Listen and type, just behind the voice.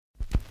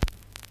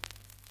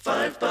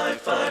5 by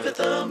 5 at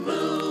the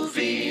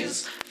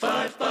movies.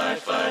 5 by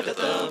 5 at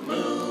the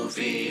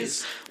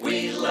movies.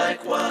 We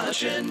like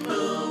watching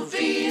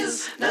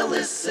movies. Now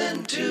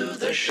listen to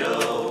the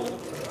show.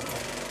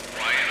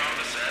 Quiet on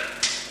the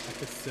set.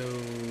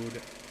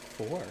 Episode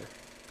 4.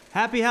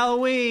 Happy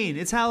Halloween!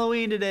 It's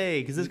Halloween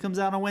today because this comes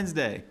out on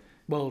Wednesday.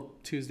 Well,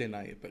 Tuesday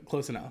night, but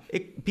close enough.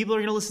 People are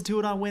going to listen to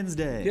it on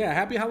Wednesday. Yeah,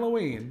 happy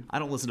Halloween. I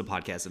don't listen to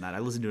podcasts at night. I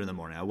listen to it in the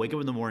morning. I wake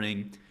up in the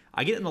morning.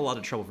 I get in a lot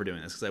of trouble for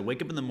doing this because I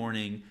wake up in the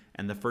morning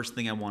and the first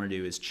thing I want to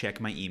do is check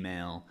my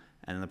email.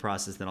 And in the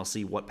process, then I'll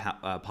see what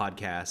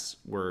podcasts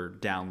we're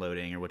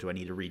downloading or what do I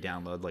need to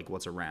re-download, like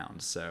what's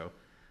around. So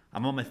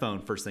I'm on my phone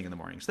first thing in the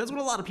morning. So that's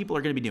what a lot of people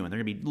are going to be doing.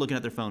 They're going to be looking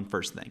at their phone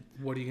first thing.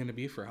 What are you going to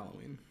be for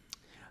Halloween?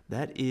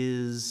 That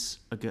is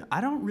a good...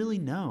 I don't really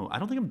know. I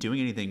don't think I'm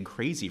doing anything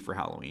crazy for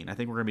Halloween. I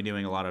think we're going to be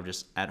doing a lot of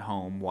just at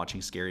home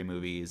watching scary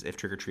movies. If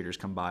trick-or-treaters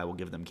come by, we'll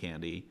give them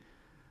candy.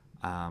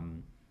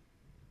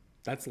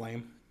 That's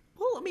lame.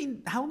 Well, I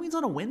mean, Halloween's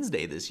on a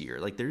Wednesday this year.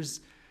 Like, there's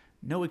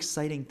no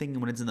exciting thing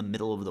when it's in the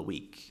middle of the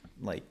week.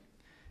 Like,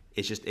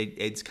 it's just...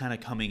 It's kind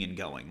of coming and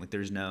going. Like,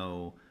 there's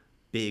no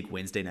big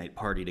Wednesday night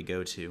party to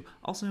go to.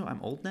 Also,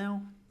 I'm old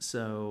now,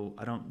 so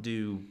I don't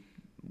do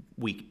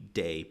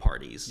weekday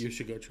parties. You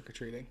should go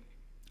trick-or-treating.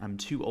 I'm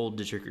too old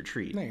to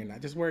trick-or-treat. No, you're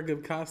not. Just wear a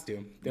good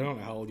costume. They don't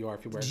know how old you are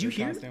if you wear a good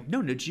costume.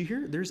 No, did you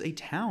hear? There's a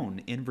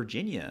town in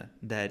Virginia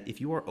that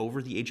if you are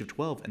over the age of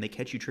 12 and they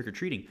catch you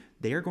trick-or-treating,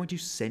 they are going to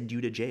send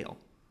you to jail.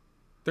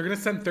 They're going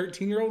to send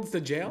 13-year-olds to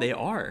jail? They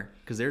are,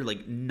 because they're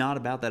like not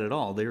about that at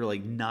all. They're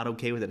like not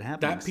okay with it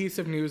happening. That piece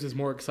of news is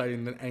more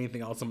exciting than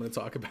anything else I'm going to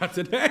talk about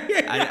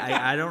today.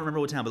 I don't remember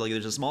what town, but like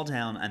there's a small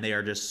town and they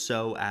are just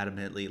so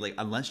adamantly, like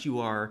unless you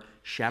are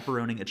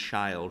chaperoning a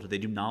child, they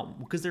do not,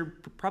 because they're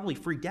probably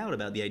freaked out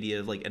about the idea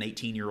of like an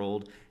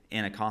 18-year-old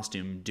in a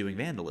costume doing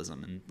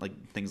vandalism and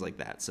like things like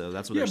that. So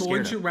that's what they're scared of. Yeah, but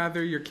wouldn't you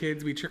rather your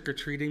kids be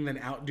trick-or-treating than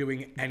out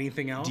doing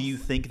anything else? Do you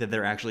think that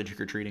they're actually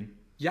trick-or-treating?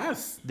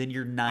 Yes. Then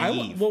you're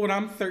naive. Well, when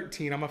I'm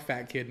 13, I'm a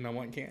fat kid and I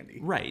want candy.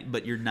 Right,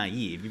 but you're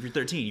naive. If you're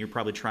 13, you're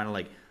probably trying to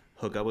like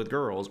hook up with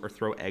girls or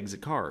throw eggs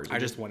at cars. I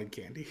just wanted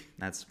candy.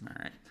 That's all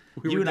right.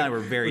 You and I were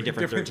very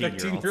different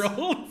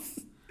 13-year-olds.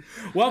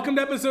 Welcome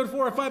to episode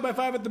 4 of 5 by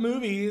 5 at the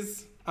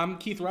movies. I'm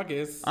Keith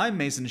Ruckus. I'm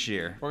Mason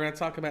Shear. We're going to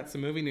talk about some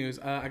movie news.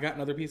 I got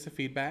another piece of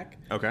feedback.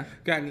 Okay.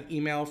 Got an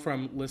email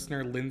from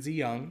listener Lindsay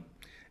Young.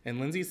 And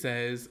Lindsay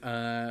says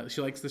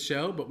she likes the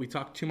show, but we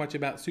talk too much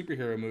about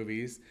superhero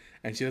movies,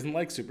 and she doesn't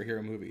like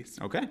superhero movies.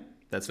 Okay,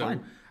 that's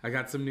fine. I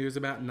got some news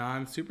about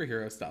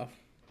non-superhero stuff.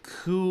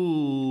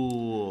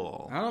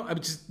 Cool.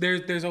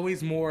 There's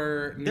always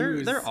more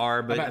news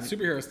about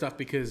superhero stuff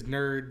because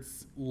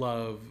nerds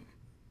love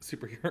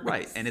superheroes.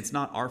 Right, and it's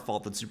not our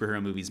fault that superhero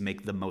movies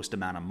make the most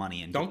amount of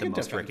money and get the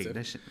most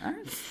recognition. All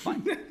right,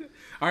 fine.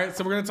 All right,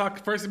 so we're going to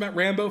talk first about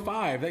Rambo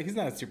 5. He's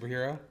not a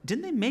superhero.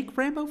 Didn't they make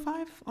Rambo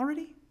 5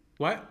 already?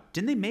 What?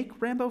 Didn't they make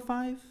Rambo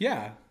 5?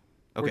 Yeah.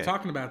 Okay. We're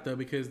talking about, though,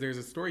 because there's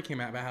a story came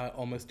out about how it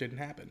almost didn't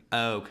happen.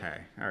 Okay.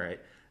 All right.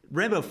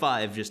 Rambo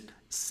 5 just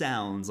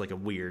sounds like a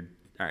weird...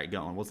 All right,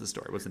 go on. What's the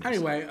story? What's the news?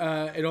 Anyway,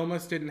 it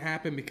almost didn't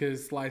happen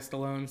because Sly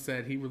Stallone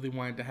said he really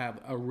wanted to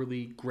have a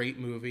really great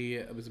movie.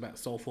 It was about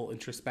soulful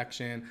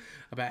introspection,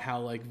 about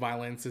how, like,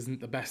 violence isn't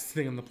the best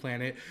thing on the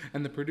planet.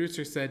 And the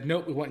producer said,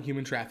 nope, we want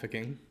human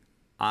trafficking.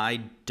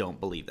 I don't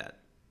believe that.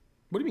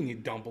 What do you mean you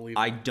don't believe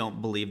that? I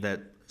don't believe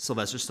that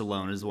Sylvester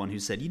Stallone is the one who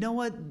said, you know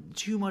what,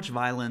 too much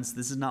violence,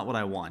 this is not what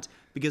I want.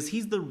 Because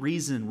he's the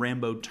reason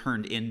Rambo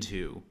turned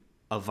into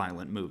a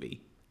violent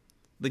movie.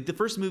 Like, the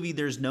first movie,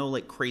 there's no,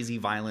 like, crazy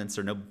violence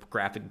or no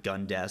graphic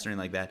gun deaths or anything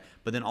like that.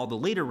 But then all the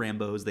later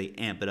Rambos, they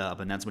amp it up,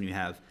 and that's when you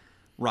have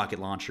rocket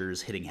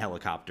launchers hitting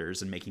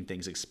helicopters and making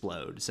things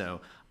explode. So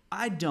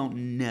I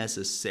don't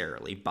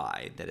necessarily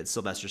buy that it's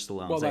Sylvester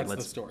Stallone saying,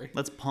 that's the story.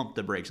 Let's pump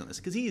the brakes on this.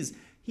 Because he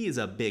is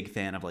a big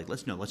fan of, like,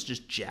 let's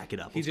just jack it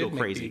up. Let's go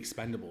crazy. He did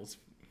make the Expendables.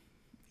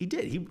 He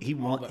did. He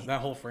wants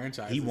that whole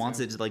franchise. He wants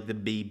it to like to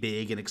be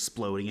big and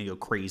exploding and go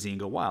crazy and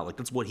go wild. Like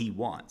that's what he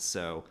wants.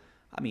 So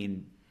I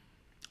mean,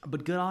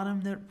 but good on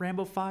him that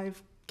Rambo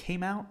 5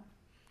 came out.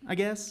 I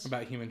guess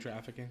about human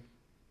trafficking.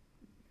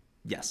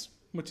 Yes,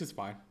 which is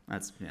fine.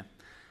 That's yeah.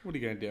 What are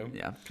you gonna do?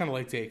 Yeah, kind of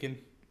like Taken.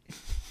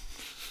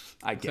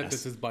 I guess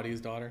this is Buddy's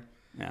daughter.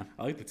 Yeah,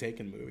 I like the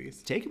Taken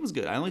movies. Taken was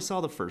good. I only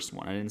saw the first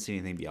one. I didn't see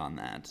anything beyond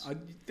that.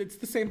 It's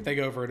the same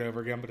thing over and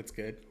over again, but it's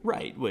good.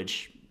 Right,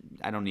 which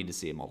I don't need to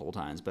see it multiple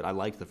times, but I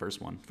liked the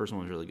first one. First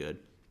one was really good.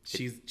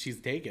 She's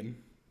taken.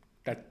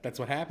 That's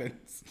what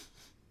happens.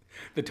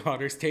 The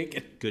daughter's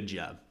taken. Good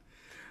job.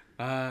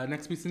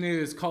 Next piece of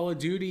news: Call of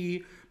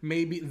Duty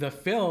the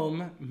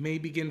film may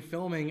begin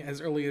filming as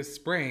early as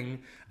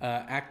spring.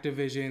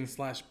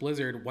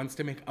 Activision/Blizzard wants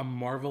to make a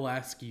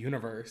Marvel-esque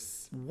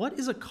universe. What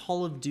is a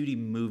Call of Duty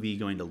movie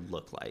going to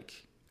look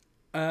like?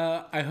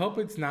 I hope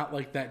it's not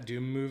like that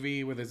Doom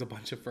movie where there's a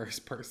bunch of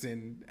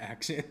first-person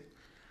action.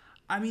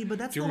 I mean, but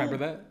that's... Do you remember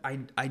that?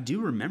 I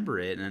do remember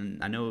it,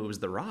 and I know it was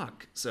The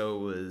Rock, so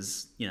it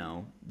was,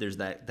 there's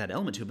that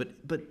element to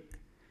it, but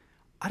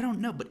I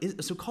don't know,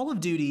 but so Call of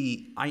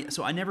Duty.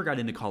 I never got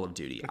into Call of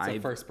Duty. It's a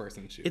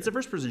first-person shooter. It's a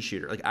first-person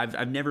shooter. Like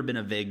I've never been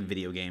a big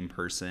video game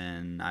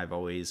person. I've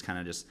always kind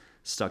of just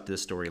stuck to the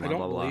storyline. I don't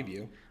blah, blah, believe blah.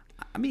 you.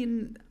 I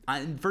mean,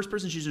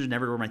 first-person shooters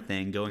never were my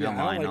thing. Going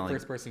online, I don't like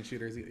first-person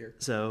shooters either.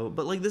 So,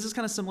 but like this is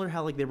kind of similar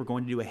how like they were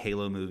going to do a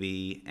Halo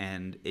movie,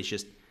 and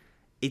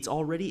it's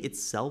already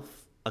itself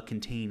a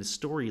contained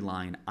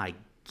storyline, I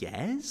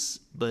guess.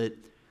 But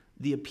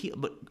the appeal,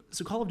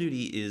 so Call of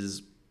Duty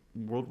is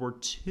World War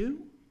II.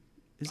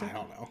 I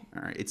don't know.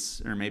 All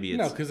right, maybe it's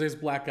no, because there's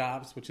Black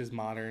Ops, which is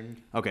modern.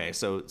 Okay,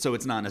 so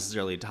it's not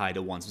necessarily tied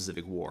to one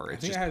specific war. I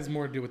think it has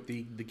more to do with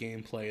the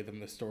gameplay than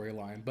the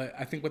storyline. But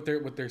I think what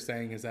they're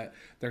saying is that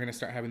they're going to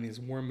start having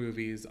these war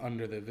movies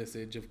under the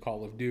visage of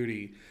Call of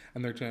Duty,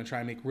 and they're going to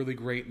try and make really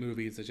great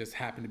movies that just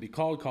happen to be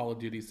called Call of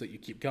Duty, so that you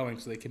keep going,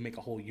 so they can make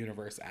a whole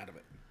universe out of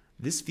it.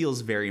 This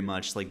feels very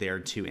much like they are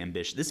too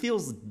ambitious. This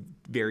feels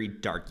very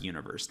Dark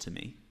Universe to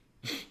me.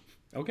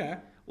 Okay.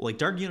 Like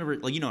Dark Universe,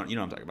 like you know what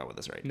I'm talking about with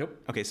this, right? Nope.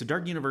 Okay, so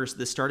Dark Universe,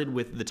 this started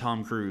with the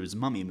Tom Cruise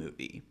Mummy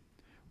movie,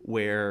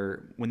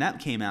 where when that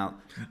came out,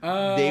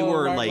 they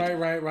were right,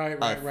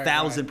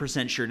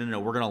 1,000% sure. No,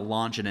 we're gonna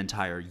launch an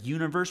entire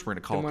universe. We're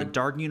gonna call it the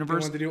Dark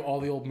Universe. They wanted to do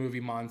all the old movie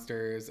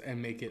monsters and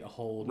make it a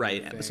whole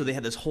right. thing. So they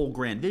had this whole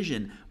grand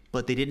vision,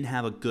 but they didn't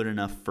have a good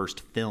enough first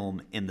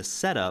film in the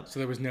setup. So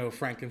there was no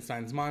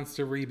Frankenstein's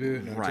monster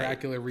reboot, no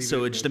Dracula reboot.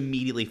 So it just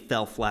immediately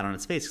fell flat on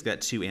its face because it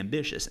got too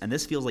ambitious. And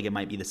this feels like it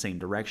might be the same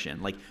direction.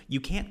 Like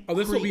you can't. Oh,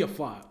 this will be a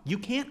flop. You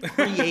can't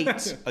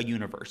create a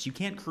universe. You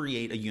can't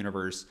create a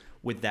universe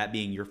with that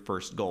being your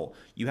first goal.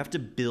 You have to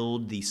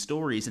build these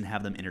stories and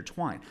have them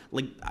intertwine.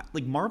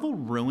 Like Marvel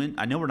ruined.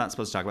 I know we're not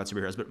supposed to talk about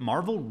superheroes, but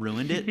Marvel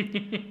ruined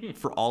it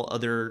for all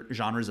other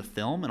genres of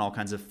film and all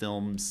kinds of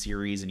film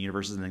series and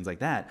universes and things like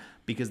that,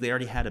 because they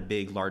already had a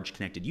big, large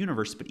connected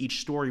universe, but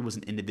each story was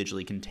an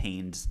individually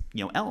contained,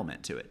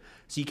 element to it.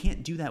 So you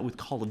can't do that with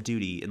Call of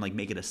Duty and like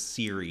make it a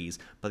series,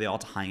 but they all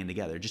tie in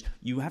together. Just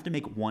you have to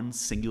make one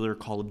singular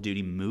Call of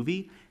Duty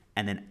movie,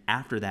 and then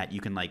after that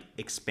you can like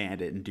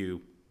expand it and do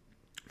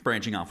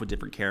branching off with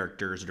different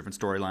characters or different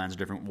storylines or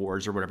different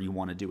wars or whatever you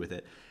want to do with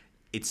it.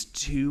 It's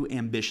too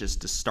ambitious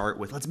to start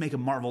with. Let's make a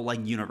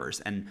Marvel-like universe,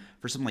 and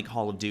for something like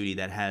Call of Duty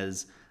that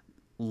has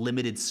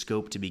limited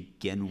scope to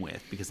begin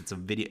with, because it's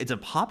a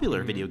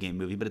popular video game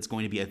movie, but it's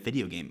going to be a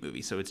video game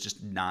movie, so it's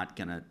just not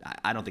gonna.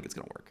 I don't think it's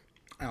gonna work.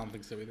 I don't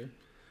think so either.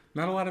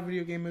 Not a lot of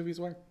video game movies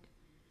work.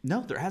 No,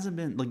 there hasn't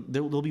been. Like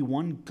there'll be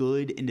one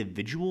good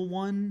individual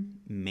one,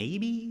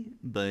 maybe,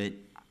 but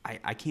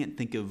I can't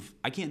think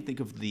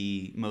of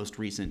the most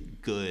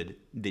recent good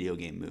video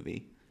game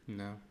movie.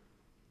 No.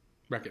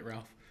 Wreck-It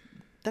Ralph.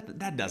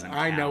 That doesn't count.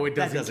 I know it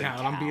doesn't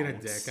count. I'm being a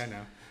dick. I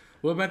know.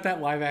 What about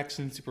that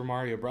live-action Super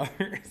Mario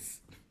Brothers?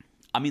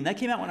 I mean, that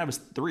came out when I was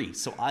 3,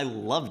 so I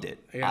loved it.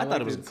 Yeah, I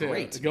thought it was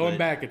great. Going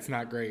back, it's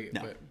not great.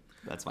 No, but,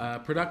 that's fine.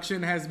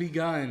 Production has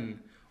begun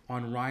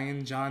on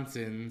Rian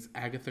Johnson's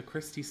Agatha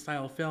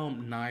Christie-style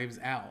film Knives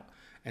Out.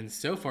 And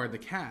so far, the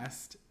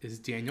cast is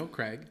Daniel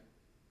Craig,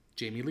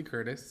 Jamie Lee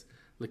Curtis,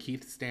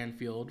 Lakeith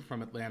Stanfield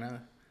from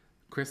Atlanta,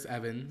 Chris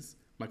Evans,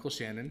 Michael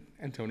Shannon,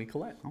 and Toni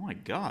Collette. Oh my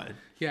God.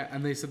 Yeah,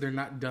 and they said they're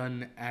not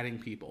done adding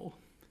people.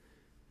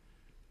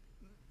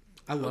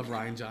 I love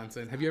Rian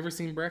Johnson. Have you ever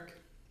seen Brick?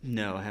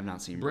 No, I have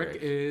not seen Brick.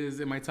 Brick is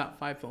in my top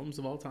 5 films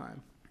of all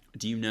time.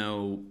 Do you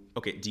know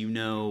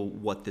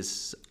what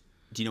this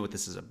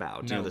is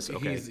about? Do you know this?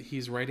 Okay.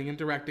 He's writing and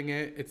directing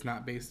it. It's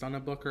not based on a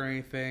book or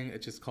anything.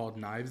 It's just called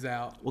Knives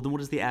Out. Well, then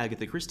what is the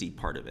Agatha Christie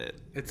part of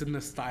it? It's in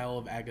the style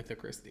of Agatha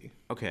Christie.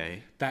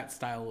 Okay. That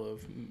style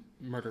of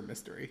murder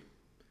mystery.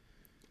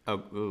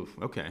 Oh, oof.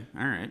 Okay.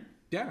 All right.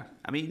 Yeah.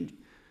 I mean,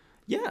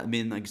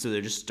 like, so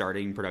they're just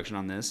starting production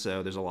on this.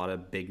 So there's a lot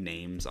of big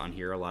names on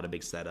here, a lot of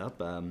big setup.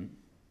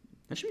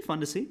 That should be fun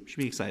to see. Should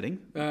be exciting.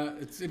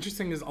 It's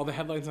interesting is all the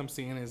headlines I'm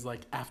seeing is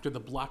like after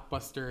the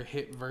blockbuster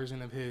hit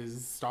version of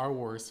his Star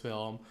Wars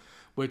film,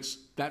 which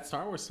that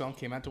Star Wars film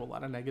came out to a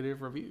lot of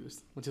negative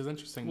reviews, which is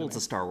interesting. Well, it's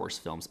a Star Wars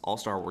films. All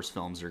Star Wars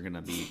films are going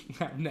to be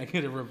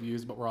negative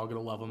reviews, but we're all going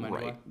to love them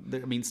anyway.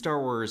 Right. I mean, Star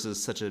Wars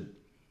is such a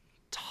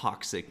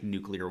toxic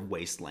nuclear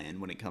wasteland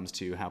when it comes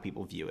to how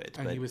people view it.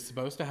 And he was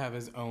supposed to have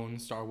his own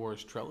Star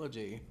Wars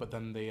trilogy, but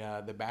then they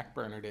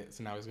backburnered it,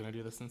 so now he's going to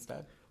do this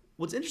instead.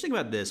 What's interesting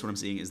about this, what I'm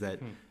seeing, is that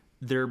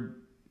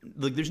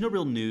there's no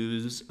real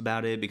news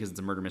about it because it's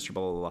a murder mystery,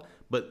 blah, blah, blah.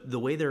 But the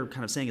way they're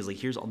kind of saying is like,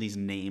 here's all these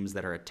names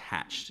that are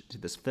attached to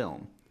this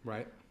film.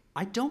 Right.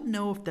 I don't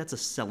know if that's a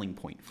selling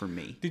point for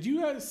me. Did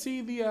you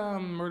see the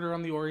Murder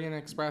on the Orient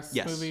Express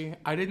movie?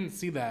 I didn't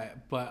see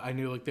that, but I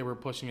knew like they were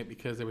pushing it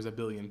because there was 1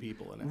 billion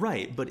people in it.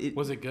 Right, but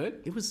was it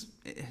good? It was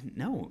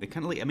no. It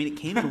kind of like, I mean, it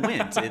came and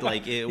went. It was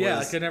like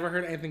I never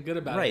heard anything good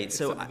about it. Right,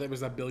 so there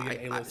was 1 billion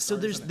A-list. So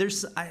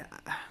there's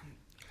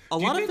a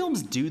lot of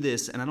films do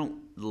this, and I don't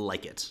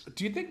like it.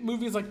 Do you think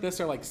movies like this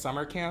are like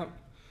summer camp?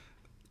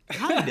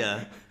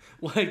 Kinda.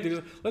 Like,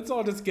 let's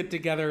all just get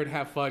together and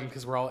have fun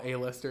because we're all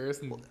A-listers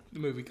and the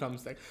movie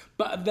comes there.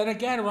 But then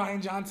again,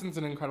 Rian Johnson's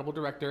an incredible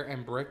director,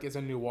 and Brick is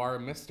a noir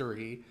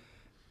mystery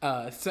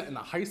set in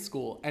a high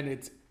school, and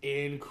it's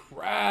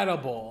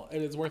incredible,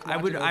 and it's worth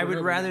watching. I would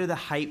rather the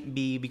hype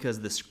be because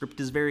the script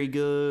is very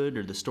good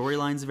or the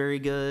storyline's very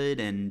good,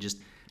 and just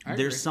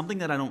there's something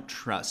that I don't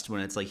trust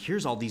when it's like,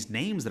 here's all these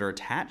names that are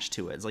attached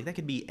to it. It's like that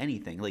could be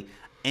anything. Like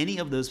any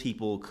of those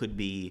people could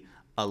be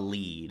a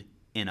lead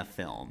in a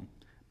film,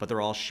 but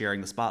they're all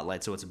sharing the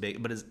spotlight, so it's a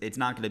big. But it's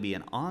not going to be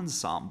an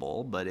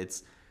ensemble, but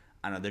it's,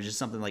 I don't know. There's just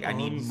something like I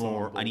need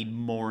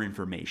more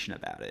information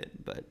about it,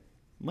 but.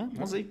 Well,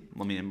 we'll see.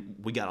 I mean,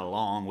 we got a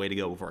long way to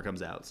go before it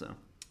comes out, so.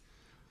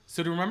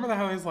 So do you remember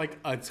how there's like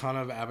a ton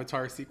of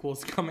Avatar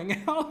sequels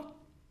coming out?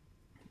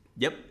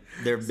 Yep.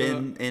 They've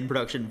been in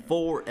production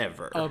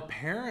forever.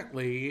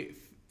 Apparently,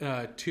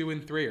 2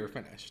 and 3 are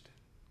finished.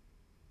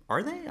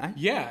 Are they?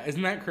 Yeah,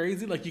 isn't that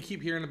crazy? Like, you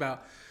keep hearing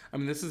about... I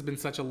mean, this has been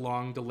such a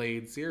long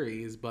delayed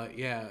series, but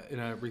yeah, in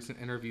a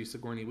recent interview,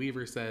 Sigourney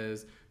Weaver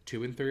says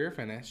 2 and 3 are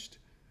finished.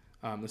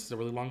 This is a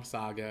really long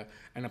saga,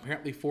 and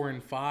apparently 4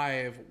 and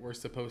 5 were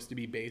supposed to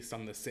be based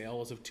on the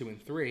sales of 2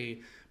 and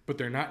 3, but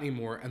they're not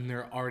anymore, and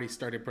they're already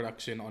started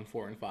production on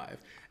 4 and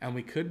 5. And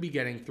we could be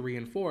getting 3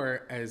 and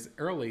 4 as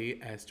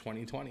early as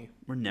 2020.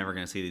 We're never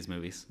going to see these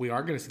movies. We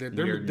are going to see them.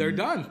 They're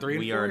done. 3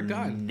 and 4 are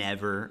done. We are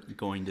never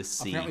going to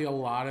see. Apparently a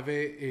lot of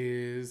it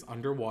is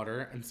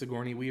underwater, and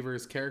Sigourney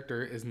Weaver's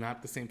character is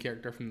not the same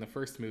character from the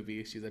first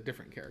movie. She's a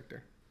different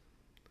character.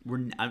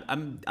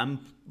 I'm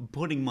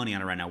putting money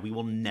on it right now. We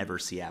will never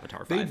see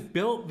Avatar 5. They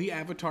built the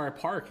Avatar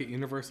park at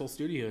Universal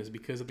Studios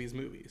because of these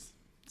movies.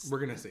 We're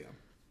gonna see them.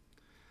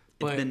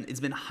 But it's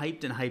been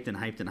hyped and hyped and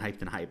hyped and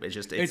hyped and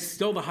hyped. It's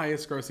still the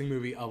highest grossing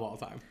movie of all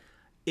time.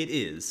 It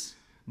is,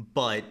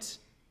 but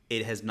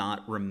it has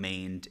not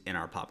remained in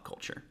our pop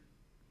culture.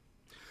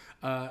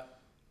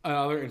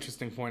 Another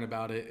interesting point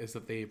about it is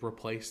that they've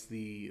replaced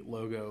the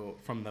logo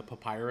from the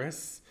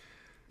Papyrus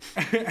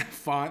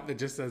font that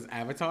just says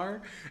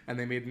Avatar, and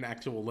they made an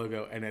actual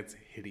logo, and it's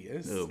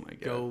hideous. Oh my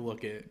god! Go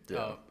look it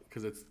up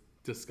because it's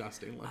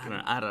disgusting looking.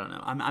 I don't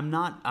know.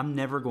 I'm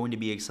never going to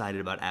be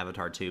excited about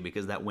Avatar 2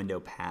 because that window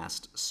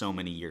passed so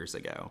many years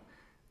ago.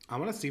 I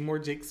want to see more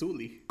Jake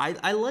Sully.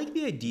 I like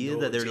the idea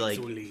that they're Jake like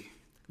Sully.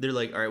 They're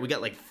like, all right, we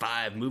got like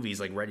 5 movies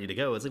like ready to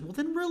go. It's like, well,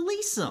 then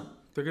release them.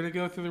 They're gonna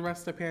go through the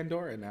rest of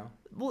Pandora now.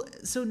 Well,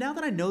 so now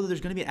that I know that there's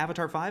gonna be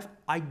Avatar 5,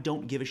 I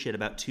don't give a shit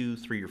about 2,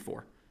 3, or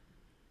 4.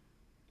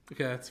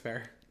 Okay, that's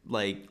fair.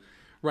 Like,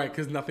 right,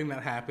 because nothing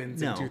that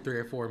happens in 2, 3,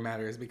 or 4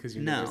 matters because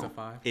you know there's a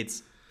 5.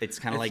 It's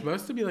kind of like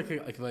supposed to be like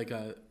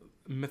a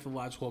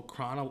mythological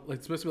chrono.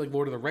 It's supposed to be like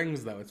Lord of the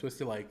Rings, though. It's supposed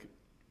to like.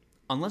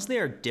 Unless they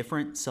are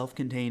different,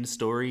 self-contained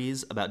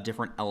stories about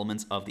different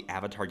elements of the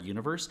Avatar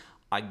universe,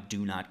 I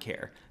do not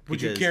care.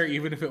 Would you care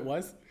even if it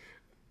was?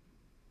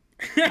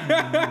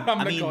 I'm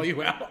gonna call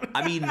you out.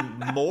 I mean,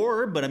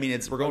 more, but I mean,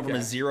 we're going from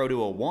a 0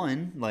 to a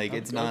 1. Like,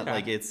 it's not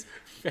like it's.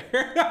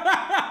 Fair.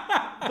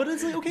 But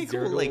it's like, okay,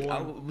 cool. Like,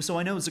 so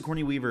I know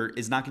Sigourney Weaver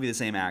is not gonna be the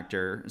same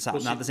actor,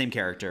 not the same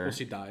character. Well,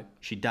 she died.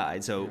 She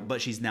died. So,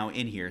 but she's now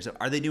in here. So,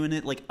 are they doing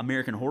it like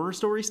American Horror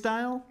Story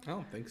style? I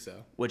don't think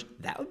so. Which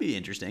that would be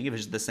interesting if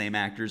it's just the same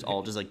actors,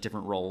 all just like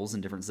different roles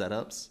and different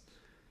setups.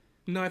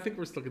 No, I think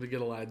we're still gonna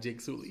get a lot of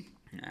Jake Sully.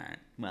 All right.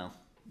 Well,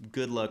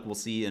 good luck. We'll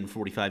see you in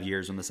 45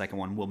 years when the second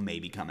one will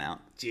maybe come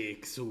out.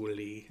 Jake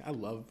Sully. I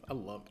love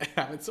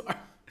Avatar.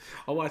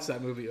 I'll watch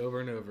that movie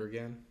over and over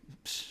again.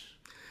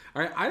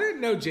 All right, I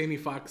didn't know Jamie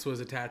Foxx was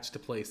attached to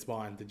play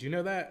Spawn. Did you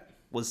know that?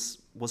 Was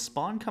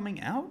Spawn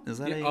coming out? Is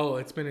that Oh,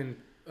 it's been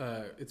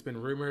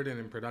rumored and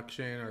in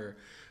production or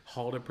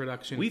halted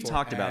production. We've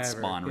talked about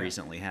Spawn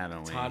recently,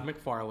 haven't we? Todd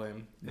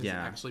McFarlane is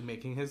actually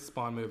making his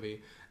Spawn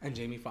movie, and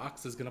Jamie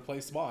Foxx is going to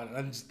play Spawn.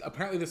 And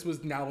apparently, this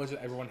was knowledge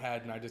that everyone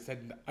had, and I just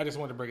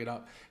wanted to bring it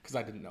up because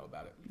I didn't know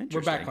about it. We're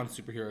back on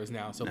superheroes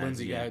now, so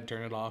Lindsay, go ahead,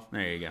 turn it off.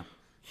 There you go.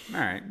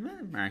 All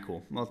right,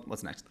 cool. Well,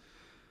 what's next?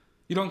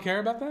 You don't care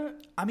about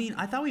that? I mean,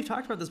 I thought we've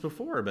talked about this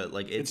before, but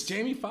like it's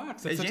Jamie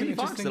Foxx. It's Jamie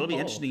Foxx. It'll be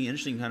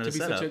interesting kind of a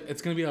setup.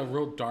 It's going to be a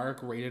real dark,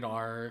 rated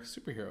R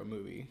superhero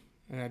movie,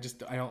 and I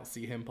don't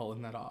see him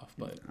pulling that off.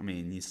 But I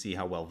mean, you see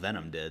how well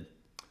Venom did.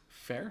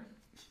 Fair.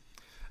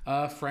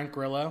 Frank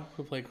Grillo,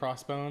 who played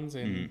Crossbones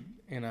in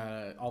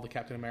all the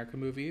Captain America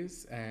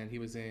movies, and he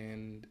was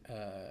in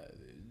I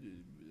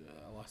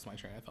lost my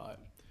train of thought.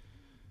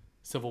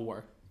 Civil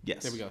War.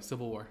 Yes. There we go.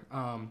 Civil War.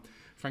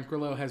 Frank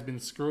Grillo has been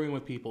screwing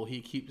with people. He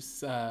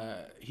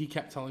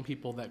kept telling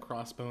people that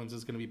Crossbones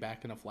is going to be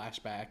back in a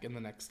flashback in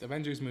the next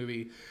Avengers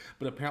movie,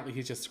 but apparently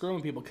he's just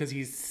screwing people because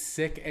he's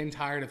sick and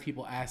tired of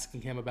people asking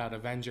him about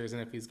Avengers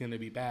and if he's going to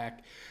be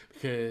back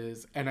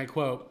because, and I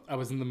quote, "I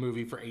was in the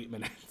movie for 8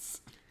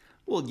 minutes."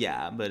 Well,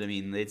 yeah, but I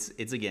mean, it's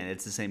the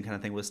same kind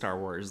of thing with Star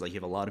Wars. Like, you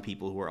have a lot of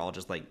people who are all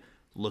just like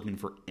looking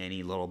for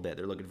any little bit.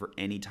 They're looking for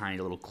any tiny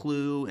little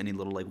clue, any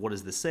little like, what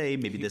does this say?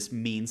 Maybe this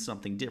means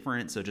something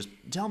different. So just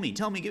tell me,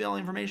 give me all the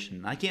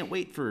information. I can't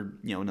wait for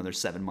another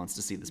 7 months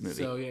to see this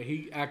movie. So yeah,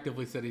 he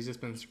actively said he's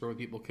just been screwing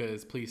people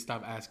because please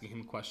stop asking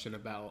him a question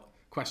about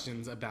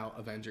questions about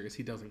Avengers.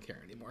 He doesn't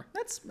care anymore.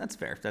 That's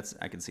fair.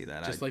 I can see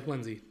that. Just like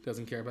Lindsay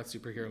doesn't care about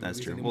superhero That's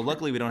movies true. anymore. Well,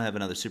 luckily we don't have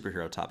another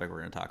superhero topic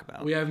we're going to talk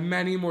about. We have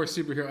many more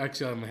superhero.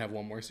 Actually, I'm going to have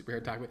one more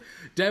superhero topic.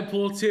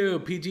 Deadpool 2,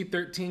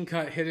 PG-13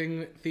 cut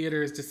hitting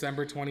theaters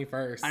December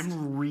 21st.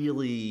 I'm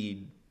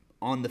really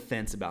on the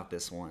fence about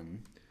this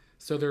one.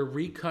 So they're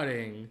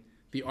recutting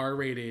the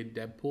R-rated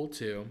Deadpool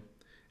 2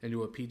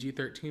 into a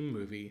PG-13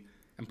 movie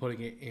and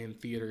putting it in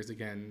theaters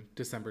again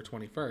December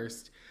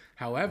 21st.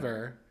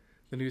 However,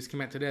 the news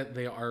came out today that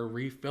they are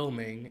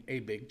refilming a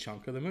big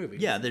chunk of the movie.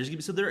 Yeah,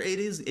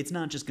 it's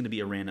not just going to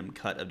be a random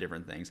cut of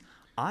different things.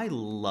 I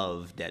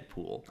love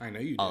Deadpool. I know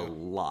you do. A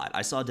lot.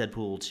 I saw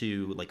Deadpool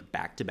 2 like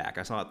back to back.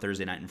 I saw it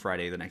Thursday night and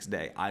Friday the next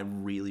day. I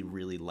really,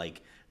 really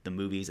like the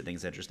movies. I think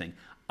it's interesting.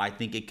 I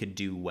think it could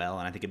do well,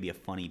 and I think it'd be a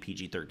funny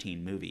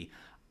PG-13 movie.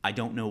 I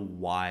don't know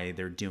why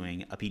they're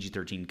doing a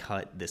PG-13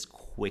 cut this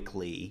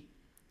quickly,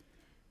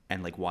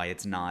 and like why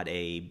it's not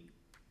a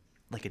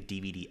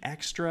DVD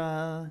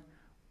extra.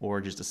 Or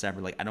just a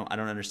separate, like, I don't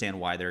understand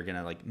why they're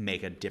gonna like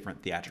make a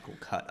different theatrical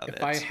cut of it.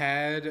 If I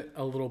had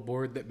a little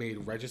board that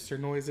made register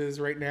noises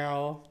right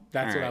now,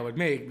 that's what I would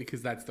make,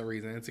 because that's the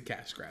reason. It's a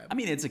cash grab. I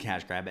mean, it's a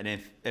cash grab, and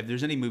if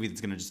there's any movie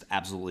that's gonna just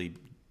absolutely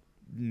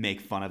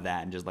make fun of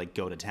that and just like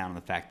go to town on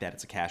the fact that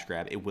it's a cash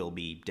grab, it will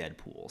be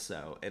Deadpool.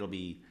 So it'll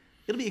be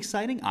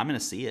exciting. I'm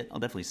gonna see it. I'll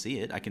definitely see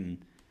it. I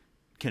can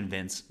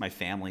convince my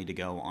family to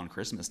go on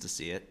Christmas to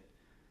see it.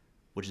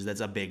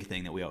 That's a big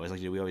thing that we always like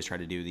to do. We always try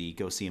to do the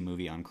go see a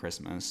movie on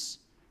Christmas.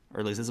 Or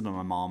at least this is what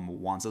my mom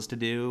wants us to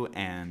do.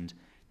 And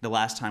the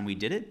last time we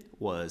did it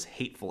was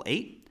Hateful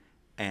Eight.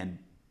 And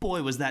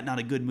boy, was that not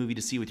a good movie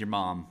to see with your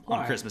mom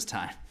on Christmas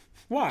time.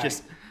 Why?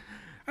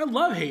 I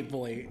love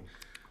Hateful Eight.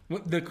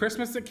 The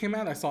Christmas that came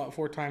out, I saw it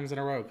 4 times in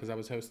a row because I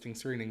was hosting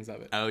screenings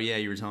of it. Oh yeah,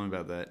 you were telling me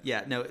about that.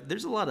 Yeah, no,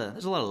 there's a lot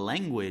of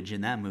language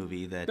in that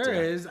movie that there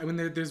is. I mean,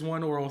 there's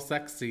one oral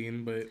sex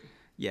scene, but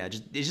yeah,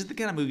 it's just the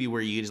kind of movie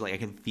where you just like I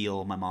can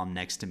feel my mom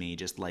next to me,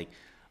 just like,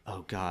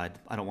 oh God,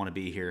 I don't want to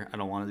be here. I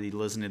don't want to be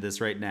listening to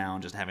this right now,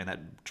 and just having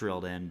that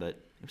drilled in. But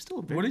it was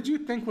still. What did you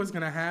think was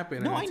gonna happen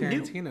in a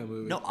Tarantino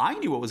movie? No, I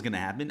knew what was gonna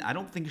happen. I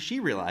don't think she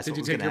realized. Did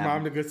you take your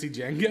mom to go see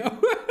Django?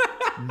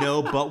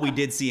 No, but we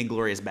did see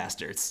Inglourious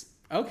Basterds.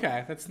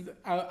 Okay,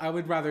 I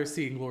would rather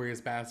see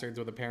Inglourious Basterds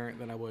with a parent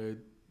than I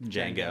would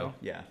Django.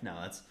 Yeah, no,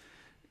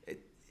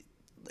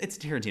 it's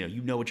Tarantino.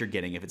 You know what you're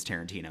getting if it's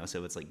Tarantino,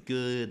 so it's like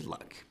good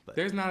luck. But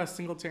there's not a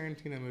single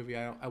Tarantino movie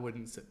I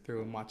wouldn't sit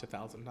through and watch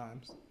 1,000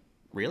 times.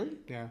 Really?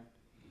 Yeah,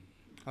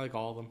 I like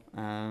all of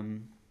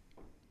them.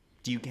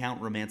 Do you count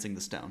Romancing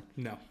the Stone?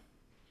 No.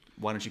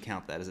 Why don't you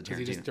count that as a Tarantino? Because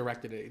he just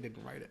directed it. He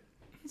didn't write it.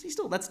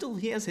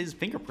 He has his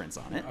fingerprints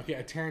on it. Okay,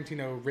 a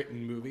Tarantino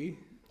written movie.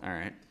 All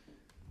right.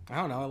 I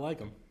don't know. I like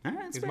him. All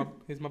right,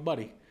 he's my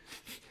buddy.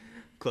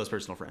 Close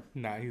personal friend.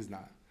 Nah, he's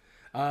not.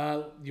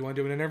 You want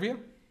to do an interview?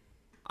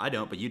 I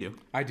don't, but you do.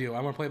 I do.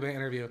 I want to play my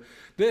interview.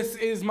 This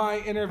is my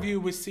interview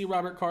with C.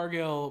 Robert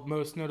Cargill,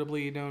 most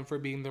notably known for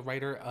being the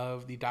writer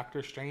of the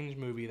Doctor Strange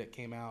movie that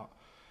came out,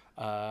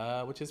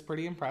 which is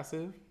pretty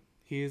impressive.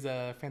 He is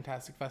a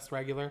Fantastic Fest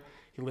regular.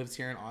 He lives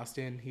here in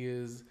Austin. He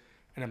is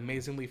an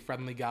amazingly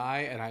friendly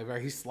guy, and I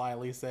very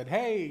slyly said,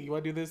 hey, you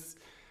want to do this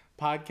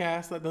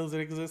podcast that doesn't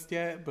exist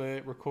yet,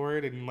 but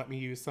record and let me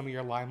use some of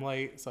your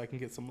limelight so I can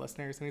get some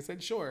listeners? And he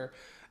said, sure.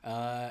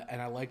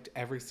 And I liked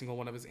every single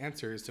one of his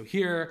answers. So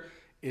here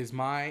is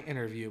my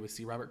interview with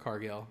C. Robert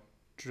Cargill,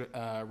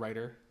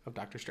 writer of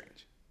Doctor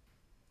Strange.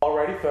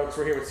 Alrighty, folks,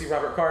 we're here with C.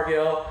 Robert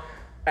Cargill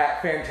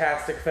at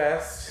Fantastic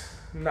Fest,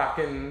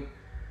 knocking,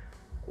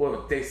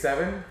 day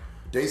 7?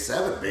 Day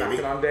 7, baby.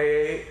 Knocking on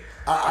day 8.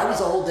 I was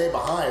a whole day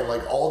behind,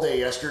 like all day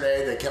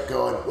yesterday. They kept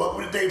going,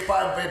 welcome to day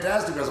 5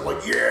 Fantastic Fest. I'm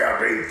like, yeah,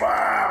 day 5,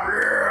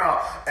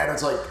 yeah. And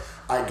it's like,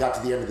 I got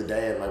to the end of the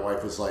day and my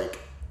wife was like,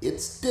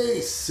 it's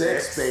day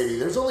 6, baby.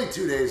 There's only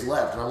 2 days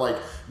left. And I'm like,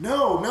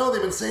 no,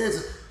 they've been saying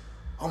it's,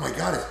 oh my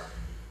God,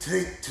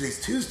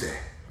 today's Tuesday.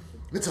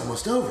 It's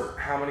almost over.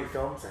 How many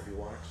films have you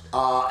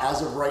watched?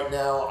 As of right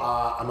now,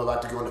 I'm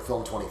about to go into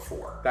film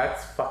 24.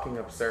 That's fucking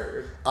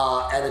absurd.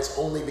 And it's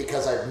only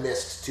because I've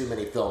missed too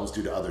many films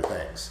due to other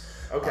things.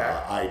 Okay.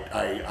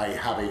 I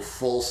have a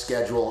full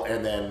schedule,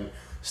 and then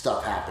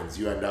stuff happens.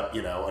 You end up,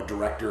 a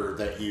director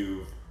that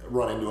you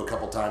run into a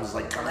couple times is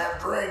like, come have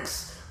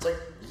drinks. It's like,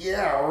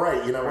 yeah, all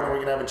right. When are we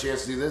going to have a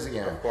chance to do this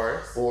again? Of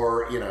course.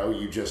 Or,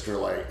 you just are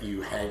like,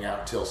 you hang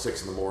out till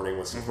 6 a.m.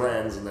 with some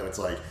friends, and then it's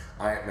like,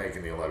 I ain't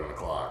making the 11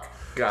 o'clock.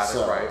 Got it,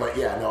 right. But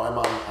yeah, no,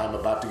 I'm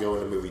about to go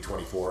into movie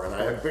 24, and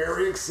I am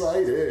very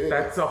excited.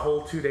 That's a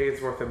whole 2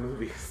 days worth of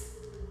movies.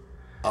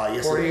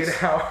 Yes,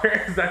 48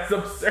 hours. That's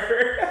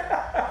absurd.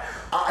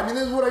 I mean,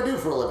 this is what I do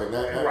for a living.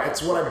 Right,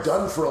 it's what I've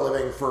done for a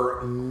living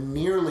for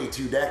nearly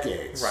 2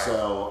 decades. Right.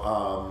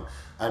 So,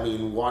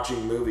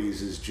 watching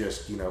movies is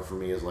just, for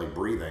me, is like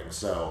breathing.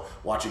 So,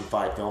 watching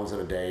 5 films in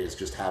a day is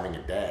just having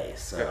a day.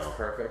 So that's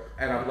perfect.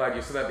 And I'm glad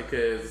you said that,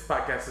 because this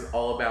podcast is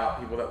all about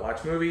people that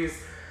watch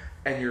movies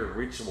and your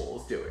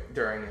rituals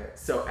during it.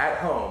 So, at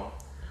home,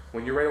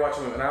 when you're ready to watch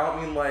a movie, and I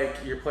don't mean like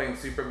you're playing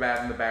super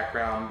bad in the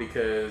background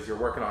because you're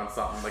working on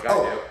something like I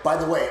do. By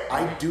the way,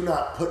 I do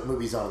not put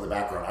movies on in the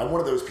background. I'm one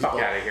of those people.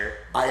 Fuck out of here.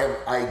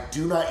 I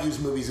do not use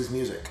movies as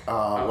music.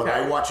 When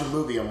I watch a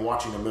movie, I'm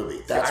watching a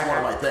movie. That's one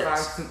of my things. I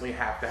constantly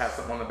have to have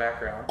something on the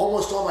background.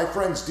 Almost all my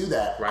friends do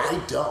that. Right. I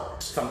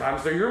don't.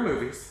 Sometimes they're your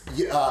movies.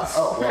 Yeah,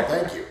 well,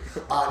 thank you.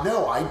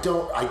 No, I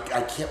don't.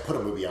 I can't put a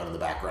movie on in the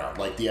background.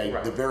 Like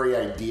the very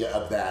idea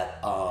of that,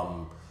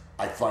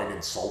 I find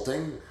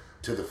insulting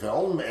to the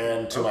film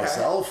and to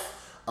myself.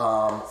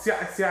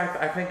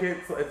 I think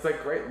it's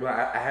like great. When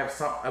I have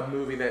a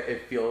movie that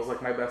it feels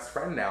like my best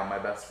friend now. My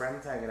best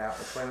friend's hanging out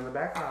and playing in the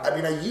background. I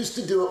mean, I used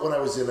to do it when I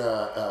was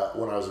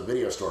a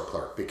video store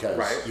clerk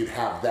because you'd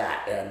have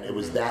that, and it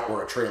was that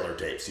or a trailer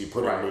tape. So you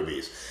put in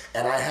movies,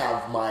 and I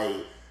have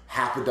my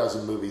half a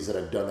dozen movies that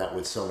I've done that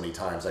with so many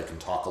times I can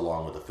talk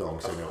along with the film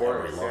because I know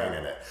every line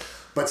in it.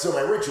 But so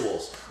my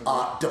rituals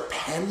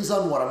depends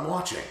on what I'm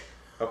watching.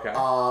 Okay.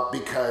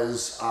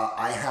 Because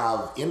I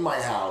have in my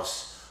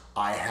house.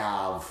 I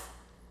have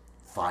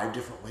 5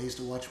 different ways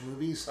to watch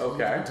movies at any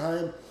given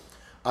time.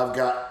 I've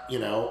got,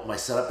 my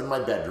setup in my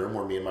bedroom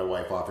where me and my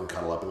wife often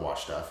cuddle up and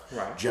watch stuff.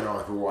 Right. Generally,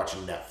 if we're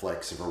watching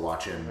Netflix, if we're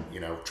watching,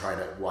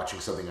 watching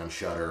something on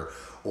Shudder,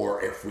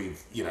 or if we've,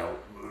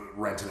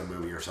 rented a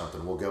movie or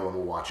something, we'll go and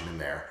we'll watch it in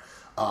there.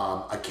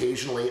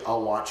 Occasionally,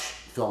 I'll watch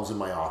films in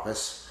my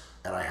office,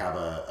 and I have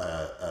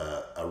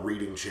a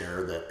reading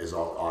chair that is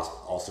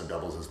also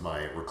doubles as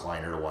my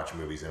recliner to watch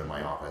movies in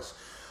my office.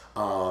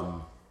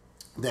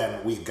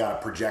 Then we've got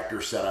a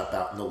projector set up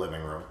out in the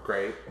living room.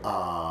 Great.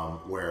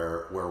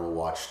 Where we'll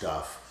watch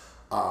stuff.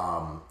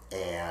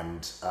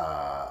 And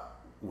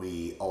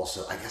we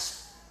also, I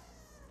guess,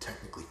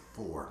 technically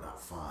 4,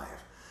 not 5.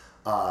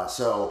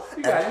 So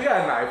you got an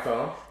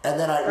iPhone. And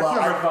then I'll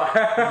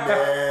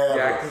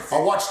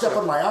watch stuff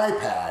on my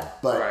iPad,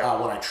 but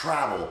when I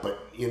travel, but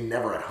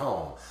never at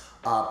home.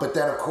 But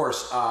then, of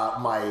course,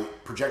 my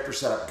projector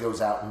setup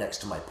goes out next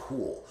to my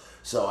pool,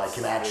 so I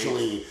can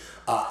actually,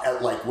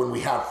 like when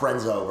we have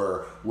friends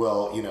over,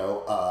 we'll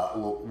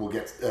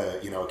get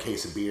a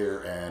case of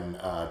beer and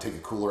take a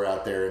cooler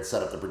out there and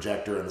set up the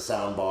projector and the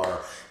sound bar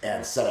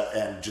and set up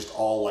and just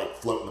all like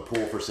float in the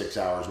pool for 6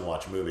 hours and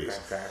watch movies.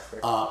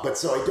 Fantastic. But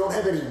so I don't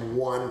have any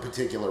one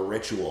particular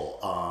ritual.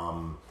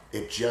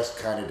 It just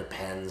kind of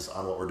depends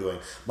on what we're doing.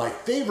 My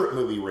favorite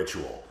movie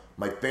ritual.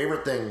 My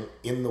favorite thing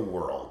in the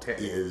world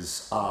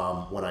is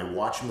when I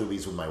watch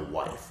movies with my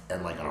wife,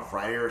 and like on a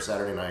Friday or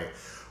Saturday night,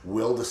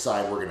 we'll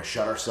decide we're going to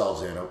shut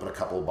ourselves in, open a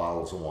couple of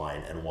bottles of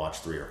wine, and watch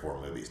 3 or 4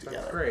 movies together.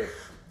 That's great.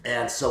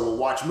 And so we'll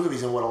watch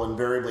movies, and what will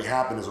invariably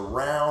happen is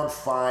around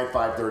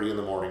 5:30 in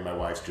the morning, my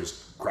wife's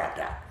just crapped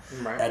out.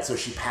 Right. And so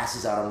she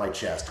passes out on my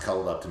chest,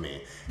 cuddled up to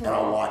me, and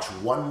I'll watch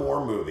one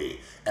more movie,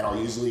 and I'll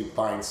usually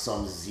find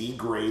some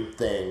Z-grade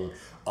thing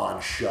on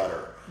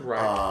Shudder.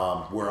 Right.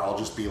 Where I'll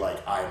just be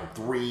like, I'm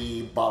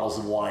 3 bottles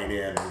of wine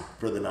in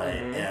for the night,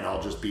 and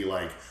I'll just be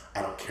like,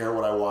 I don't care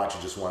what I watch,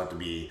 I just want it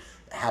to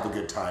have a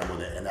good time with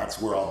it. And that's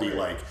where I'll be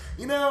like,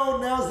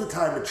 now's the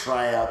time to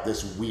try out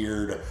this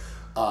weird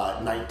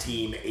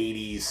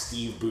 1980s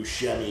Steve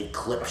Buscemi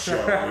clip show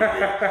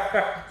movie.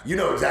 You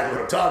know exactly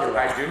what I'm talking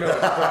about. I do know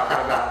what you're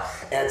talking about.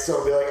 And so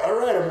I'll be like, all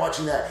right, I'm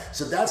watching that.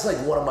 So that's like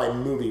one of my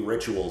movie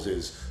rituals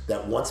is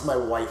that once my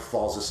wife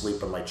falls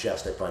asleep on my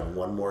chest, I find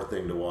one more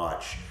thing to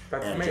watch.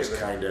 That's and amazing. Just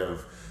kind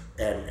of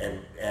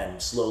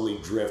and slowly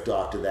drift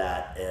off to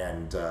that,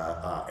 and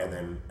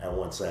then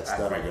once that's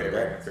done, I go to bed. That's my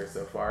favorite answer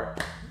so far.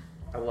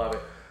 I love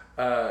it.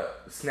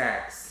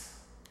 Snacks.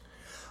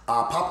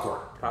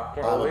 Popcorn.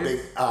 Popcorn. I'm always? a big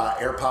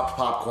air popped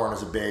popcorn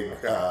is a big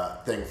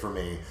thing for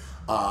me,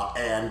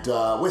 and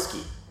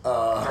whiskey.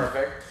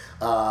 Perfect.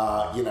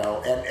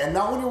 And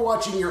not when you're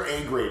watching your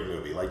A grade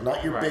movie, like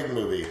not your big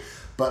movie,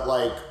 but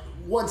like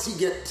once you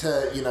get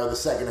to the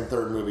second and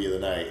third movie of the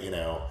night, you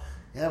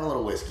have a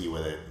little whiskey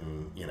with it,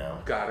 and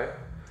Got it.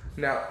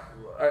 Now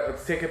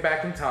let's take it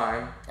back in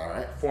time. All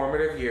right.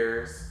 Formative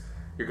years.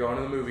 You're going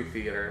to the movie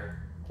theater.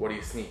 What are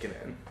you sneaking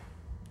in?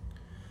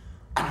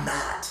 I'm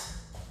not.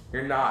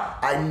 You're not.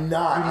 I'm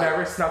not. You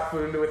never snuck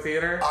food into a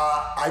theater?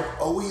 I've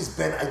always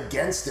been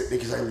against it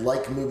because I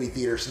like movie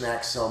theater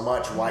snacks so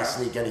much. Why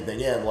sneak anything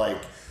in? Like,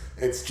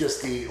 it's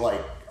just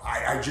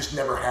I just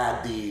never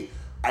had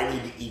I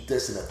need to eat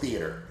this in a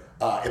theater.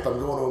 If I'm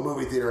going to a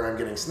movie theater and I'm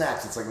getting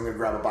snacks, it's like I'm going to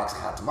grab a box of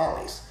hot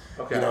tamales.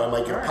 Okay. I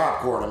might get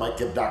popcorn. I might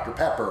get Dr.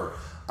 Pepper.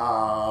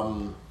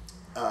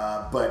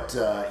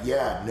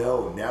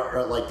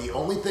 Never. Like, the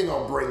only thing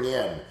I'll bring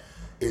in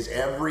is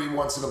every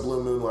once in a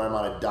blue moon when I'm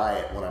on a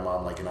diet, when I'm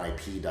on like an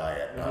IP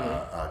diet,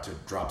 to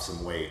drop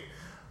some weight.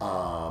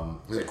 I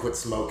quit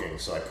smoking,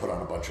 so I put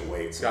on a bunch of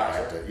weight. So I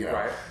have to,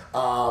 Right.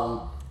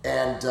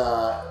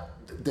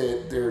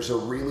 There's a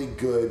really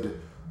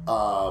good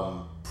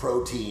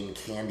protein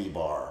candy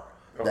bar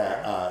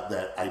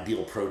that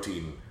Ideal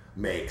Protein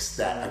makes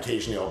that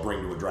occasionally I'll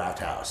bring to a draft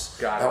house.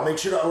 Got it. I'll make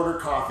sure to order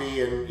coffee,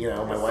 and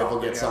my wife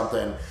will get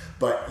something.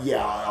 But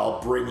yeah,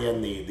 I'll bring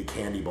in the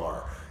candy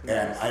bar.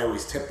 And I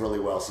always tip really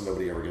well, so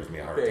nobody ever gives me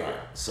a hard time.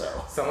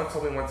 So someone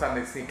told me one time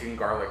they sneak in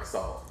garlic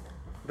salt.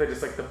 They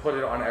just like to put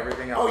it on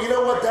everything else. Oh, you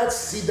know what?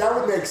 That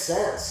would make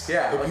sense.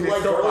 Yeah, if like you they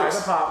like still buy garlic,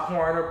 the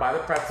popcorn or buy the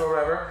pretzel or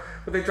whatever,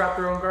 but they drop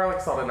their own garlic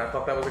salt in. I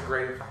thought that was a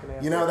great fucking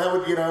answer. that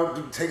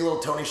would take a little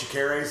Tony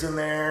Chachere's in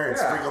there and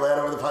sprinkle that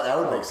over the pot. That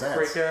would make sense.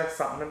 Paprika,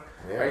 something.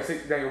 Yeah. Right, so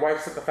now your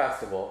wife's at the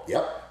festival.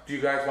 Yep. Do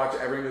you guys watch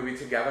every movie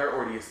together,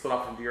 or do you split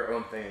off into your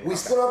own thing? We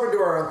split up and do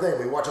our own thing.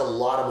 We watch a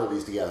lot of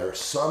movies together.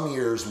 Some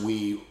years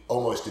we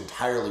almost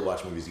entirely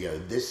watch movies together.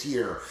 This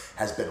year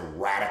has been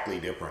radically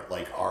different.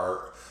 Like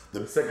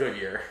It's a good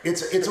year.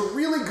 It's a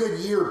really good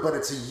year, but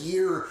it's a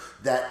year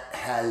that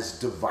has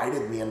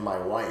divided me and my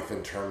wife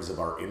in terms of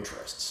our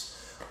interests.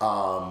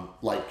 One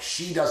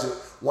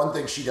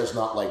thing she does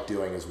not like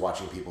doing is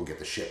watching people get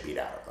the shit beat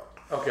out of them.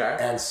 Okay.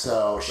 And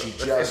so That's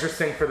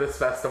interesting for this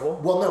festival.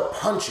 Well, no,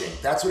 punching.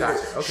 That's what it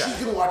is. Okay. She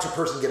can watch a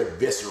person get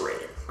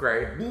eviscerated.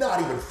 Great. Not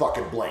even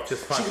fucking blink.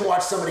 Just she punching. can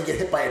watch somebody get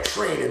hit by a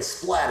train and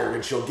splattered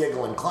and she'll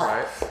giggle and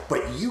clap. Right.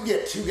 But you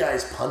get two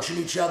guys punching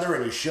each other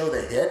and you show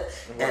the hit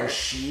and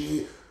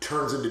she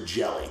turns into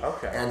jelly.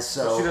 Okay. And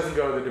so she doesn't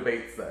go to the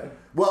debates then.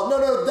 Well,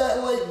 no,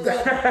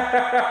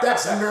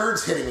 that's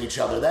nerds hitting each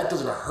other. That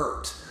doesn't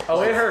hurt. Oh,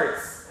 it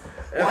hurts.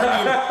 Well, I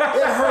mean,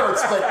 it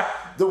hurts,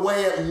 but the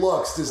way it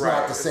looks is Right,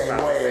 not the it's same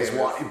not way the as same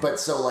what. as- But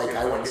so like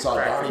I went and saw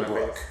cracked in the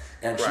Donnybrook, face.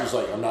 and she was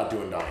Right. like, "I'm not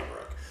doing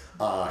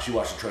Donnybrook." She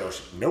watched the trailer.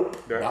 She, nope,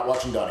 Yeah. not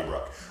watching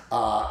Donnybrook.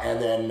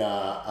 And then,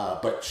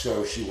 but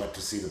so she went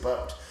to see the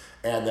boat.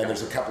 And then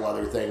there's a couple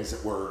other things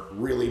that were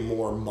really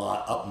more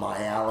up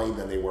my alley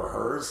than they were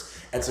hers.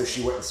 And so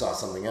she went and saw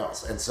something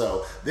else. And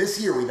so this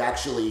year we've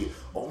actually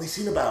only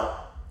seen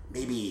about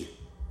maybe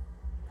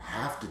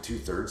half to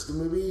 2/3 the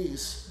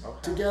movies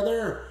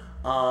together.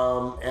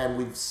 And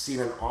we've seen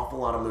an awful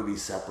lot of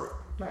movies separate.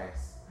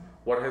 Nice.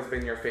 What has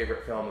been your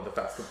favorite film of the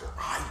festival?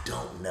 I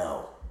don't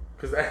know.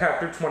 Because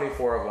after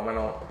 24 of them, I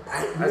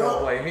no. don't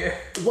blame you.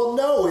 Well,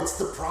 no, it's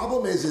the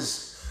problem is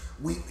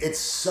it's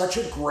such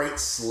a great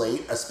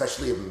slate,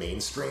 especially of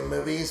mainstream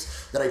movies,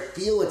 that I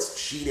feel it's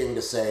cheating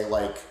to say,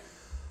 like,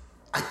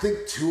 I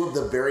think two of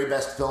the very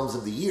best films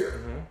of the year,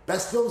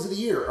 best films of the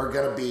year, are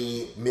going to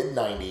be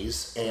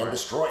mid-90s and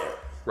Destroyer.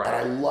 Right. And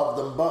I love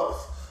them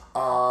both.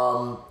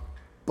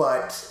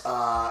 But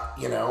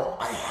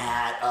I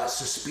had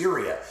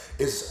Suspiria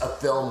is a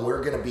film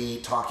we're going to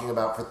be talking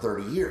about for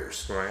 30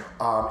 years. Right.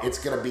 It's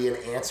going to be an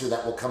answer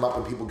that will come up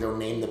when people go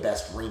name the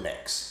best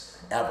remakes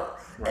ever.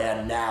 Right.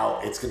 And now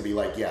it's going to be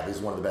like, yeah, this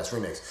is one of the best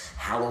remakes.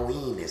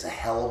 Halloween is a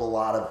hell of a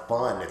lot of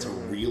fun. It's a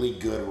really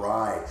good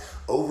ride.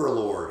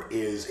 Overlord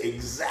is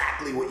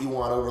exactly what you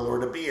want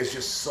Overlord to be. It's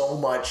just so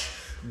much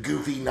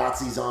goofy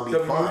Nazi zombie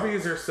The fun.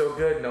 movies are so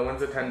good, no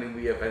one's attending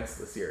the events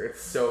this year.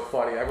 It's so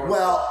funny.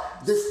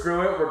 Everyone's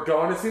screw it, we're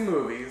going to see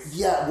movies.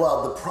 Yeah,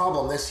 well, the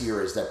problem this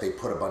year is that they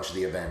put a bunch of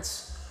the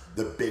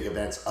big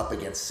events, up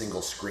against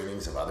single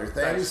screenings of other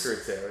things.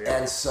 That's true too, yeah.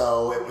 And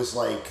so it was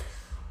like,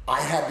 I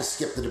had to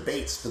skip the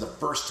debates for the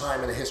first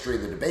time in the history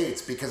of the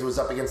debates because it was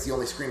up against the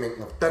only screening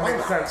of That Climax.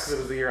 makes sense because it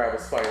was the year I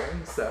was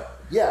fighting, so.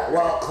 Yeah,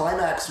 well,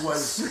 Climax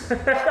was...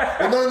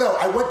 well, no,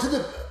 I went to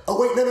the... Oh,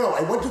 wait, no,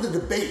 I went to the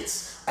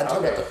debates. I'm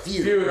talking about the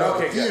Feud.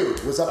 The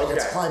Feud was up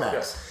against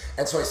Climax. Good.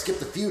 And so I skipped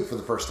the Feud for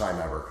the first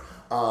time ever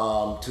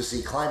to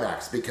see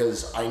Climax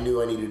because I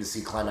knew I needed to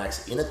see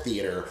Climax in a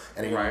theater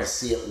and I needed to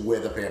see it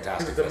with a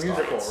Fantastic It's a Fest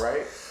musical, audience.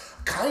 right?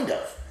 Kind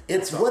of.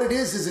 It's what it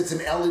is it's an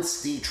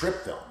LSD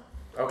trip film.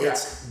 Okay.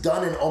 It's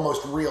done in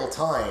almost real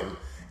time,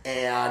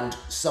 and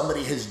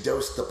somebody has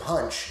dosed the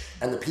punch,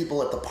 and the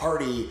people at the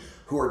party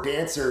who are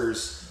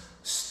dancers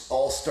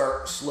all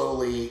start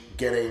slowly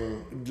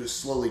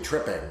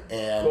tripping,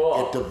 and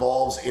it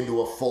devolves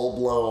into a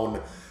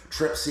full-blown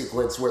trip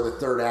sequence where the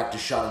third act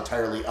is shot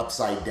entirely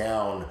upside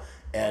down,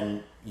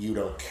 and you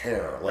don't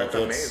care. Like,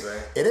 that's amazing.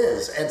 It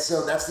is, and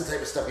so that's the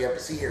type of stuff you have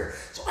to see here.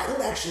 So I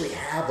don't actually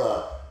have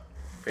a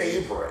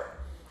favorite.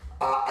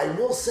 I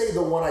will say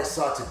the one I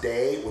saw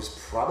today was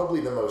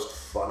probably the most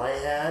fun I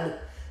had,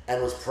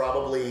 and was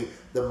probably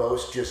the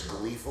most just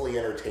gleefully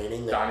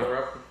entertaining.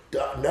 Donnybrook?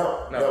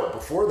 No.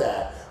 Before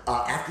that,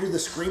 After the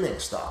Screaming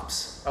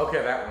Stops.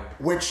 Okay, that one.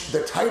 Which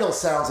the title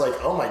sounds like,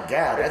 oh my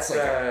god, that's like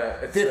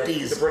a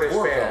 50s the British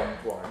horror band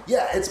film. one.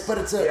 Yeah,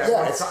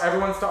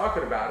 Everyone's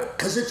talking about it.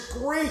 Because it's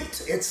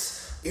great.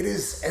 It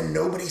is, and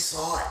nobody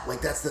saw it. Like,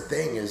 that's the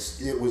thing,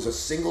 is it was a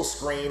single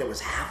screen, it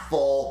was half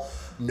full,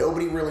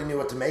 nobody really knew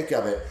what to make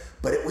of it,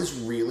 but it was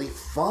really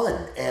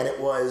fun, and it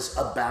was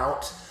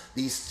about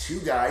these two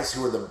guys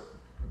who are the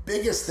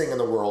biggest thing in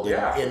the world,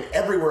 in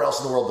everywhere else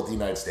in the world but the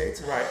United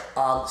States. Right.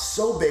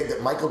 So big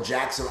that Michael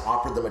Jackson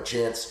offered them a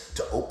chance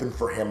to open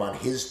for him on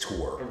his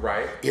tour.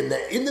 Right. In the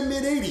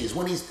mid '80s,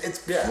 when he's at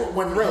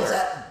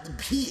the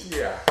peak.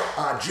 Yeah.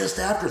 Just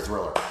after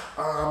Thriller.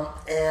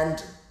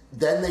 And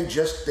then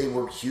they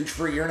were huge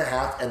for a year and a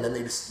half, and then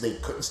they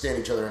couldn't stand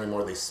each other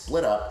anymore. They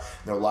split up.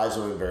 And their lives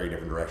went in very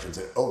different directions.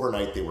 And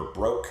overnight, they were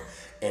broke,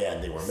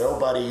 and they were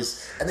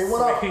nobodies, and they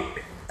went off.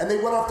 And they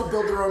went off to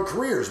build their own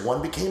careers.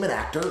 One became an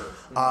actor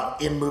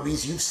in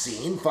movies you've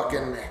seen,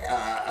 fucking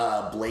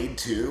Blade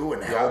 2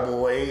 and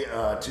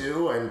Hellboy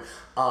 2. And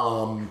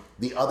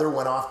the other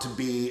went off to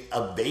be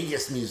a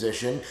Vegas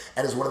musician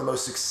and is one of the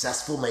most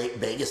successful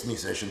Vegas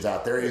musicians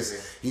out there.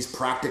 He's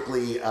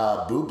practically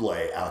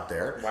Bublé out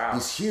there. Wow.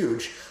 He's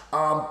huge.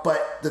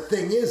 But the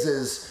thing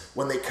is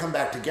when they come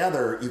back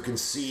together, you can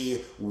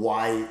see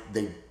why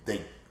they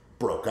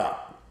broke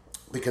up.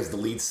 Because the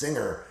lead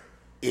singer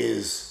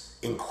is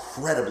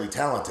incredibly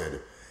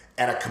talented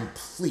and a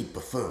complete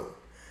buffoon.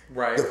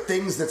 Right. The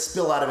things that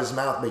spill out of his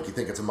mouth make you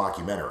think it's a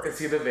mockumentary. Is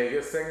he the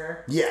Vegas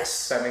singer?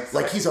 Yes. That makes sense.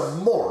 Like he's a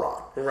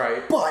moron.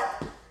 Right.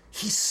 But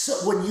he's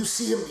so, when you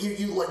see him,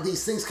 you like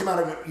these things come out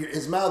of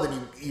his mouth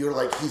and you're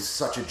like, he's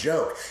such a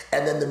joke.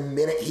 And then the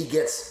minute he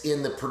gets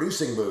in the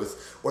producing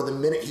booth or the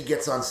minute he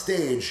gets on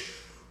stage,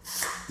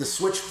 the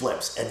switch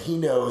flips and he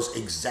knows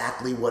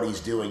exactly what he's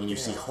doing and you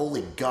see,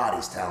 holy God,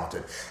 he's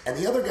talented. And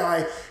the other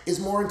guy is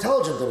more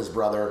intelligent than his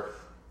brother,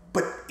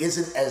 but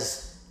isn't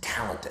as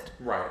talented.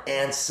 Right.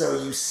 And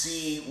so you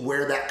see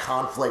where that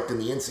conflict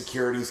and the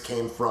insecurities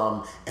came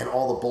from and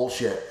all the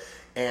bullshit.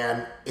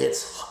 And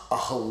it's a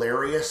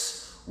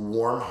hilarious,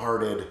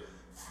 warm-hearted,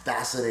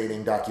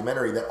 fascinating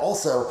documentary that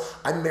also,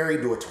 I'm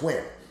married to a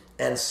twin.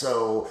 And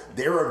so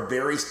there are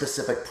very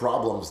specific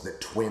problems that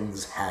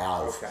twins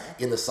have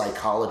in the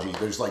psychology.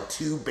 There's like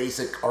two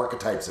basic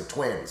archetypes of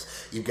twins.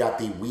 You've got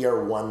the we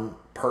are one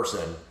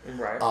person.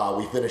 Right.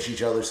 We finish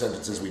each other's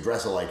sentences, we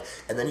dress alike.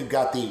 And then you've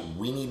got the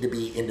we need to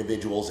be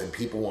individuals and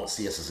people won't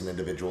see us as an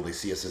individual, they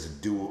see us as a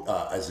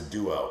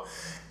duo.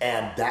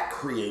 And that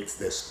creates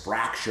this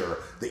fracture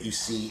that you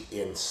see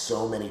in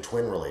so many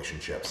twin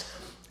relationships.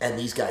 And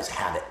these guys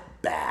have it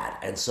bad.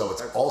 And so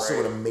it's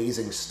also an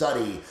amazing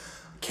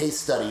case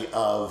study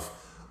of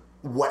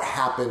what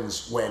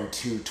happens when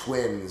two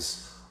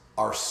twins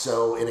are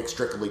so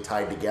inextricably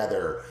tied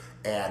together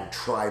and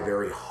try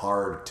very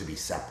hard to be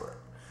separate.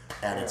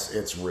 And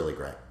it's really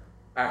great.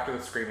 After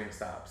the screaming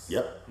stops.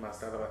 Yep.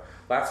 Must have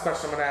last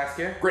question I'm going to ask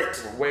you. Great.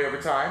 We're way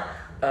over time.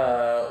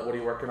 What are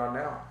you working on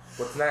now?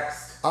 What's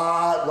next?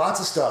 Lots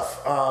of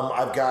stuff.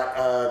 I've got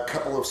a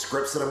couple of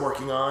scripts that I'm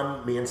working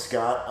on. Me and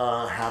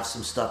Scott have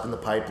some stuff in the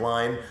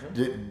pipeline,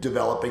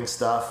 developing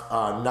stuff.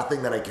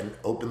 Nothing that I can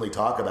openly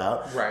talk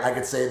about. Right. I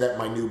could say that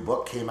my new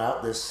book came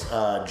out this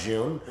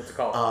June. What's it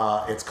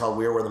called? It's called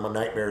We're Where the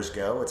Nightmares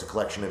Go. It's a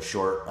collection of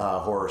short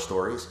horror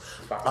stories.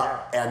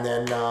 And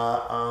then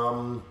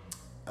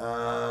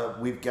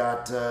we've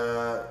got,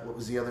 what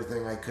was the other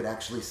thing I could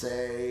actually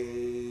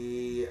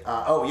say?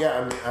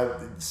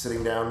 I'm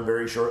sitting down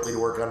very shortly to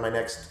work on my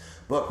next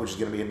book, which is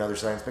going to be another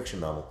science fiction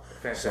novel.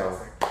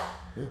 Fantastic.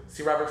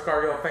 C. Robert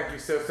Cargill, thank you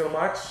so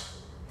much.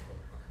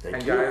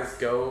 Thank you. Guys,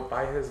 go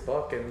buy his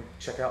book and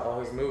check out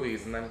all his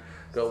movies, and then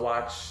go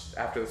watch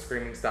After the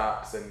Screaming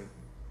Stops and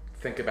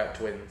think about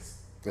twins.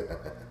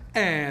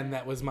 And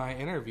that was my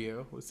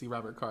interview with C.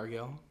 Robert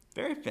Cargill.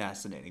 Very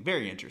fascinating.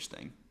 Very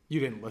interesting. You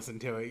didn't listen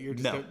to it. You're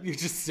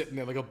just sitting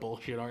there like a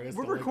bullshit artist.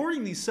 We're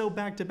recording these so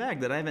back to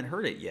back that I haven't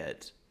heard it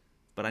yet.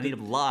 But I need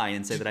to lie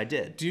and say that I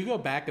did. Do you go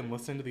back and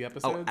listen to the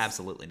episodes? Oh,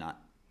 absolutely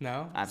not.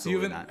 No? Absolutely so you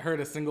haven't not. heard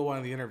a single one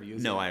of the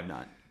interviews? No, yet? I have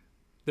not.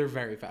 They're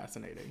very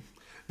fascinating.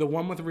 The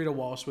one with Rita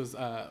Walsh was,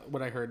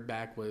 what I heard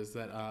back was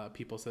that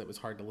people said it was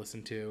hard to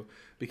listen to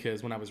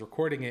because when I was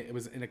recording it, it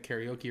was in a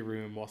karaoke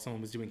room while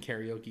someone was doing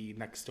karaoke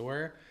next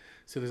door.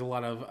 So there's a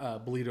lot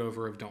of bleed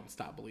over of Don't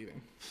Stop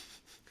Believing.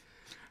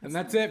 And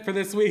that's it for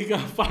this week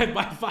of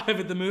 5x5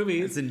 at the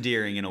movies. It's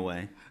endearing in a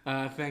way.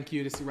 Thank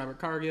you to C. Robert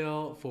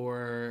Cargill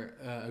for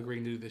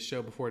agreeing to do this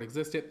show before it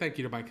existed. Thank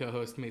you to my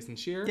co-host, Mason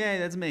Shear. Yay,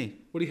 that's me.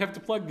 What do you have to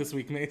plug this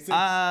week, Mason?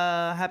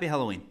 Happy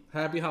Halloween.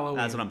 Happy Halloween.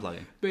 That's what I'm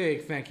plugging.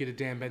 Big thank you to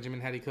Dan Benjamin,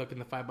 Hattie Cook,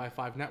 and the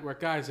 5x5 Network.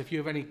 Guys, if you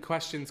have any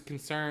questions,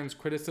 concerns,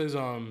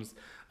 criticisms,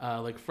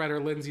 like Fred or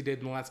Lindsay did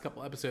in the last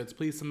couple episodes,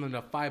 please send them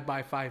to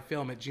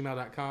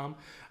 5x5film@gmail.com.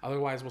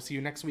 Otherwise, we'll see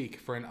you next week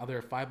for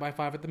another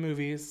 5x5 at the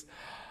movies.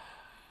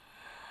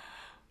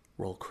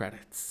 Roll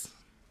credits.